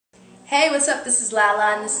Hey, what's up? This is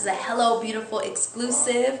Lala, and this is a Hello Beautiful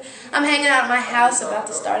exclusive. I'm hanging out at my house, about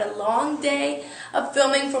to start a long day of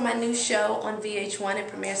filming for my new show on VH1. It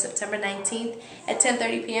premieres September 19th at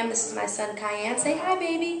 10:30 p.m. This is my son, Kiyan. Say hi,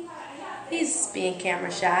 baby. He's being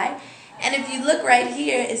camera shy. And if you look right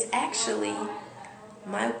here, is actually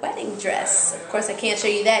my wedding dress. Of course, I can't show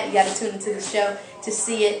you that. You got to tune into the show to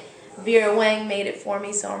see it. Vera Wang made it for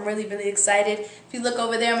me, so I'm really excited. If you look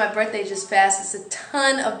over there, my birthday just passed. It's a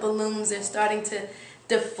ton of balloons. They're starting to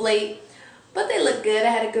deflate, but they look good. I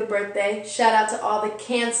had a good birthday. Shout out to all the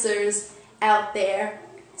Cancers out there.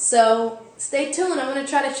 So stay tuned. I'm going to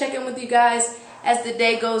try to check in with you guys as the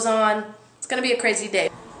day goes on. It's going to be a crazy day.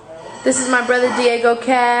 This is my brother Diego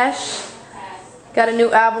Cash. Got a new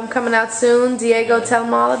album coming out soon. Diego, tell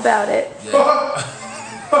them all about it. Yeah.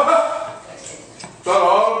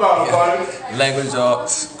 All about it, buddy. Language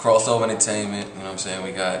Arts, Crossover Entertainment, you know what I'm saying?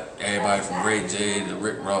 We got everybody from Ray J to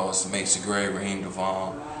Rick Ross, Macy Gray, Raheem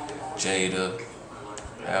DeVaughn, Jada,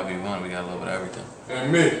 however you want, we got a little bit of everything.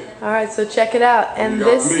 And me. Alright, so check it out. And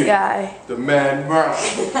this guy. The Man Brown.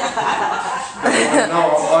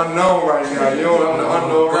 unknown right now. You know, I'm the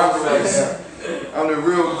unknown rapper right now. I'm the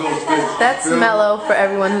real Ghostface. That's Mellow for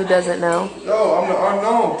everyone who doesn't know. Yo, I'm the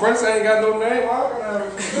unknown. Prince ain't got no name.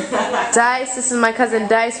 Dice, this is my cousin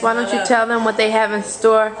Dice. Why don't you tell them what they have in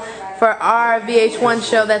store for our VH1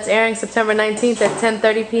 show that's airing September 19th at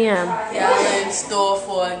 10:30 p.m. Yeah, I'm in store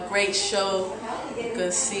for a great show. You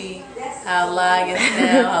can see how Lala gets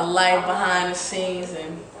down, her life behind the scenes,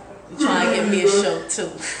 and you're trying to give me a show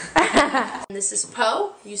too. This is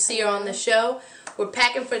Poe. You see her on the show. We're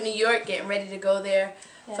packing for New York, getting ready to go there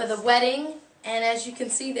for the wedding. And as you can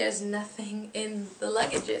see, there's nothing in the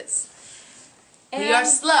luggages. And we are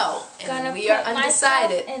slow, and we are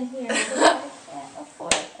undecided.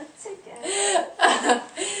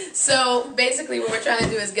 So basically what we're trying to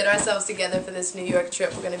do is get ourselves together for this New York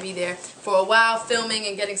trip. We're going to be there for a while filming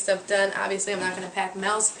and getting stuff done. Obviously I'm not going to pack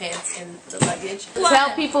Mel's pants in the luggage.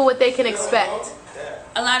 Tell people what they can expect.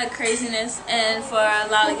 A lot of craziness, and for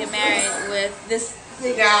Lala to get married with this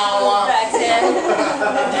back there.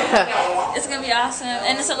 It's gonna be awesome,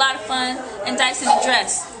 and it's a lot of fun. And Dice in a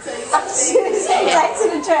dress. Dice in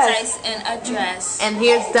a dress. Dice in a dress. And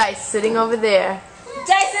here's Dice sitting over there.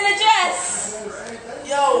 Dice in a dress.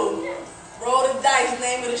 Yo, roll the dice,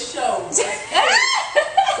 name of the show.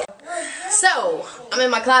 So, I'm in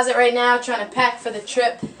my closet right now trying to pack for the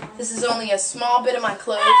trip. This is only a small bit of my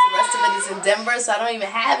clothes. The rest of it is in Denver, so I don't even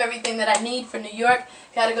have everything that I need for New York.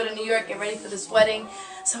 Gotta go to New York, get ready for this wedding.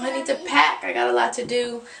 So I need to pack. I got a lot to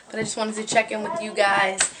do, but I just wanted to check in with you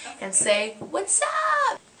guys and say, what's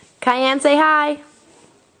up? Kiyan, say hi.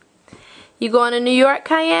 You going to New York,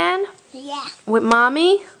 Kiyan? Yeah. With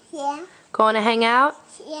Mommy? Yeah. Going to hang out?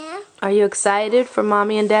 Yeah. Are you excited for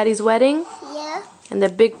Mommy and Daddy's wedding? Yeah. And the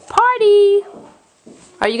big party.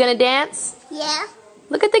 Are you going to dance? Yeah.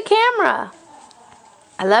 Look at the camera.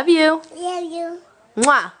 I love you. Love you.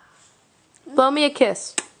 Mwah. Blow me a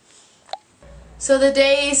kiss. So the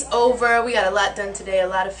day's over. We got a lot done today, a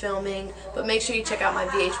lot of filming. But make sure you check out my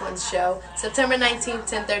VH1 show. September 19th,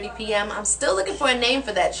 10:30 p.m. I'm still looking for a name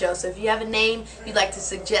for that show. So if you have a name you'd like to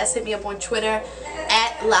suggest, hit me up on Twitter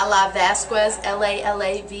at Lala Vasquez,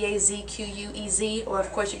 LALAVAZQUEZ. Or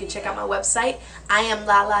of course you can check out my website,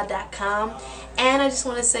 IamLala.com. And I just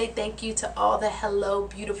want to say thank you to all the hello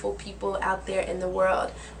beautiful people out there in the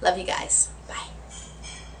world. Love you guys. Bye.